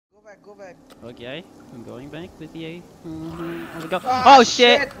go back. Okay, I'm going back with you. Oh, go. Ah, Oh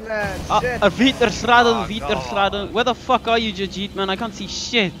shit! Man, shit. Vieterstraden. Where the fuck are you, Jajit, man? I can't see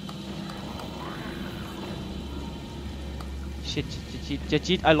shit. Shit,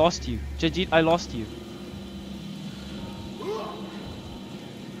 Jajit, I lost you. Jajit, I lost you.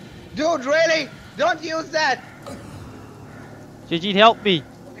 Dude, really? Don't use that! Jajit, help me.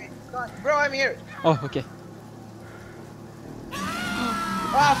 Okay, bro, I'm here. Oh, okay.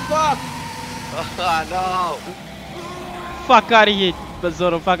 Ah, fuck! No! Fuck out of here,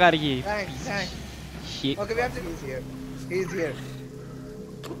 Bazoro, fuck out of here. Thanks. Shit. Okay, we have to. He's here. He's here.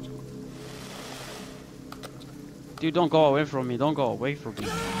 Dude, don't go away from me. Don't go away from me.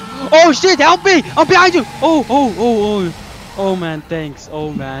 Oh shit, help me! I'm behind you! Oh man, thanks.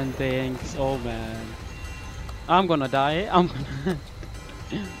 Oh man, thanks. Oh man. I'm gonna die. I'm gonna...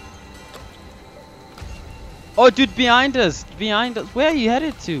 Oh dude, behind us! Behind us! Where are you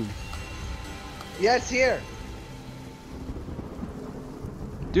headed to? Yeah, it's here.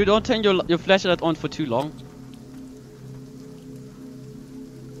 Dude, don't turn your flashlight on for too long.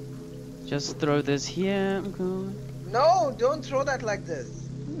 Just throw this here. I'm going. No, don't throw that like this.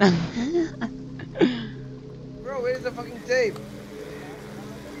 Bro, where's the fucking tape?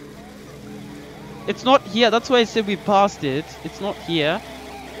 It's not here. That's why I said we passed it. It's not here.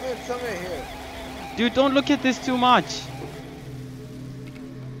 No, it's somewhere here. Dude, don't look at this too much.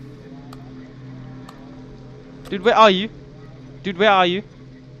 Dude, where are you? Dude, where are you?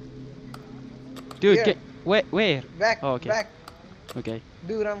 Dude, Here. where? Back, Oh, okay. back. Okay.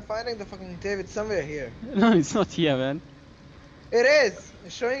 Dude, I'm finding the fucking tape. It's somewhere here. No, it's not here, man. It is.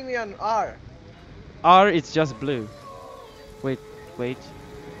 It's showing me on R. R, it's just blue. Wait.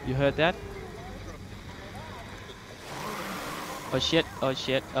 You heard that? Oh shit.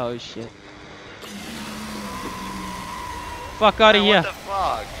 Fuck out of here. What the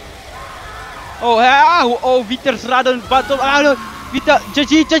fuck? Oh, Vieterstraden, battle. Vita,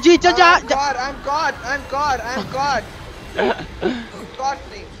 Jaji. I'm caught. Caught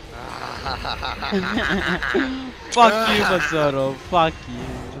me. Fuck you, Bazoro. Fuck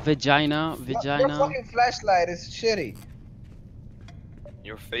you. Vagina. Your fucking flashlight is shitty.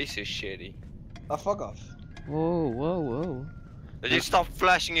 Your face is shitty. Oh, fuck off. Whoa. Did you stop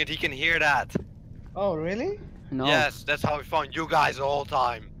flashing it? He can hear that. Oh, really? No. Yes, that's how we found you guys the whole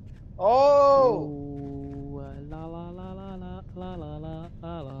time. Oh.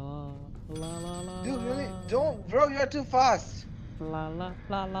 Dude, really? Don't, bro. You're too fast. La.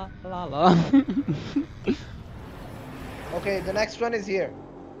 Okay, the next one is here.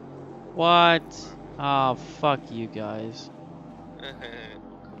 What? Ah, fuck you guys.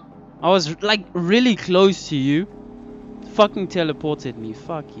 I was like really close to you. Fucking teleported me.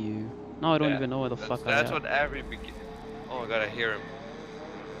 Fuck you. Now I don't even know where the fuck I am. That's what every Oh, I gotta hear him.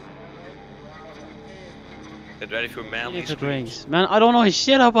 Get ready for manly screams. Man, I don't know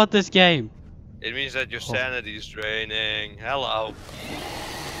shit about this game. It means that your sanity is draining. Hello.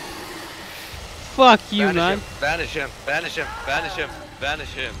 Fuck you, man. Banish him.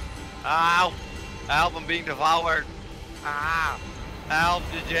 Ow! Help, I'm being devoured. Ah! Help,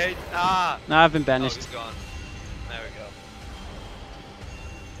 the Jade. Ah! No, I've been banished. Oh, he's gone. There we go.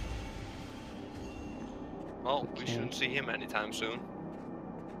 Well, we shouldn't see him anytime soon.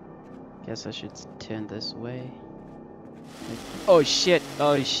 Guess I should turn this way. Oh shit,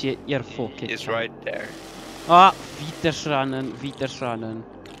 you're fucking. He's right there. Ah, Vieterstraden.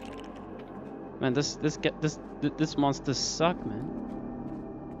 Man, this monster suck, man.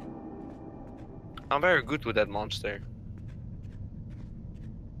 I'm very good with that monster.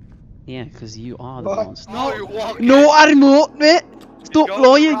 Yeah, cause you are the What? monster. No, you're walking. No, I'm not, mate. Stop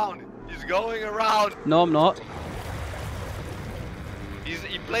lying. He's going around. No, I'm not.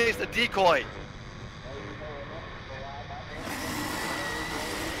 He plays the decoy.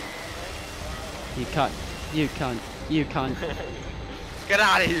 You can't. Get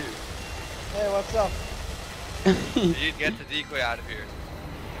out of here. Hey, what's up? You get the decoy out of here.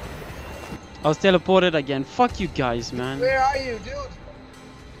 I was teleported again. Fuck you guys, man. Where are you, dude?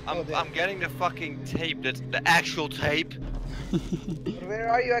 I'm getting the fucking tape. That's the actual tape. Where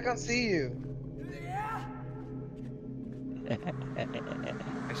are you? I can't see you. I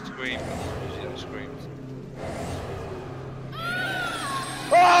screamed. I screamed.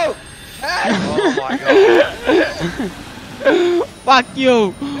 Oh! Hey! Oh my god. Fuck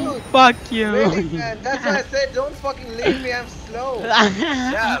you! Dude, Fuck you! really, man? That's why I said don't fucking leave me. I'm slow.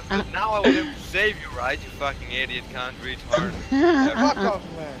 Yeah, but now I was able to save you, right? You fucking idiot, can't reach hard. Fuck off,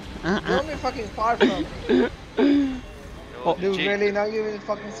 man. Don't be fucking far from me. No, Dude, cheat. really? Now you will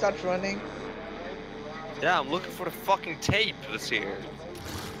fucking start running? Yeah, I'm looking for the fucking tape that's here.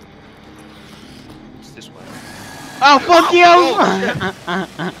 this way. Oh, fuck you!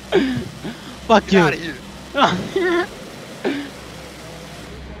 Fuck Get you! out of here.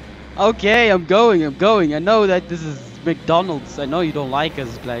 Okay, I'm going. I know that this is McDonald's. I know you don't like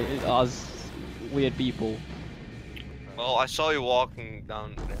us, us weird people. Well, I saw you walking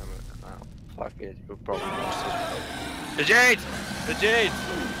down there. Oh, fuck it, you probably lost it. The Jade! The Jade!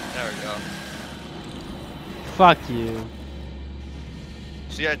 There we go. Fuck you.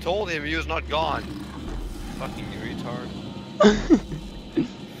 See, I told him he was not gone. Fucking retard.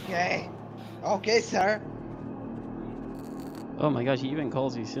 Okay. Okay, sir. Oh my gosh, he even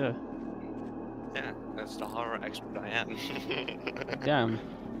calls you sir. Yeah, that's the horror expert I am. Damn.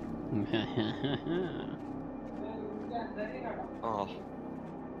 Oh, I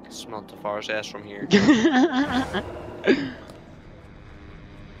can smell the far's ass from here.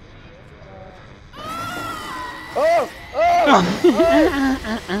 Oh!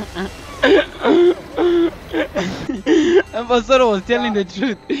 Ambassador was telling the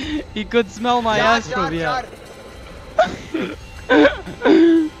truth. He could smell my ass from here.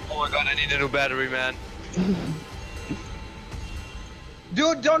 Oh my god, I need a new battery, man.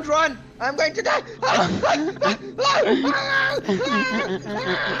 Dude, don't run! I'm going to die!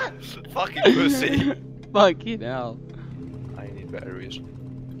 Fucking pussy. Fucking hell. I need batteries.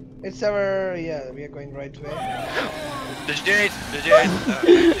 It's our... yeah, we are going right way. The Jade! The Jade!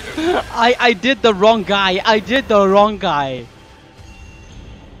 I did the wrong guy. I did the wrong guy.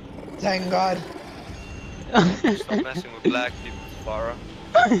 Thank God. Stop messing with black people, Farah.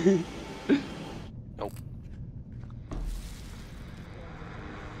 Nope.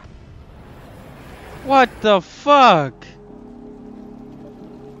 What the fuck?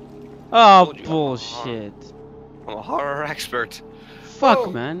 Oh, Told you, bullshit. I'm a horror expert. Fuck, Oh.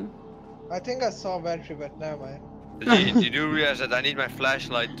 man. I think I saw battery, but never mind. You do realize that I need my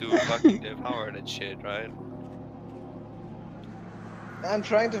flashlight to fucking devour that shit, right? I'm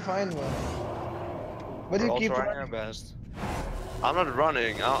trying to find one. But We're you all keep trying our best. I'm not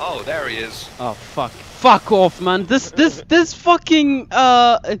running. Oh, there he is. Oh, fuck. Fuck off, man. This fucking,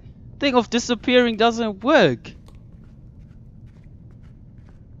 thing of disappearing doesn't work.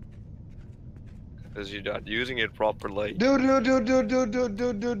 Because you're not using it properly. Dude.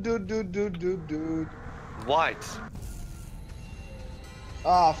 White.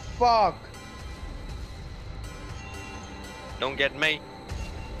 Ah, fuck. Don't get me.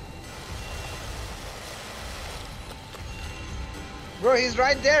 Bro, he's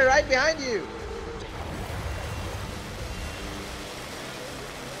right there, right behind you.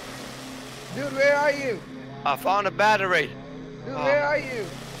 Dude, where are you? I found a battery. Dude, Oh. where are you?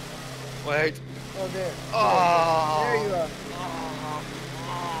 Wait. Oh, there. Oh. There you are.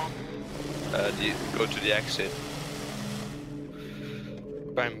 Go to the exit.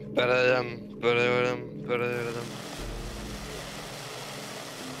 Bam, ba-da-dum, ba-da-dum, ba-da-dum.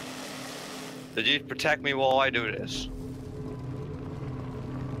 Did you protect me while I do this?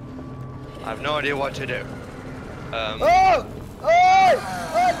 I have no idea what to do. Oh!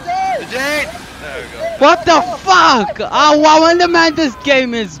 The Jade! There we go. What the fuck? Oh, wow, man, this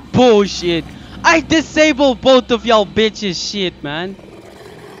game is bullshit. I disabled both of y'all bitches shit, man.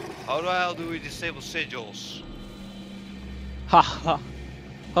 How the hell do we disable sigils? Ha ha.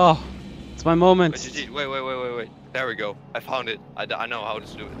 Oh, it's my moment. Wait. There we go. I found it. I know how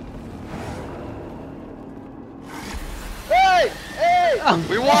to do it. Hey!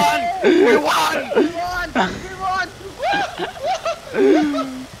 We won! We won!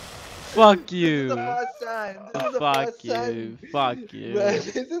 Fuck This is you. the first time. This is the Fuck first time. you. Fuck you. Man,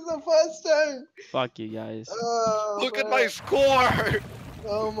 this is the first time. Fuck you guys. Oh, Look at man. my score!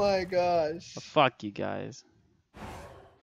 Oh my gosh. Fuck you guys.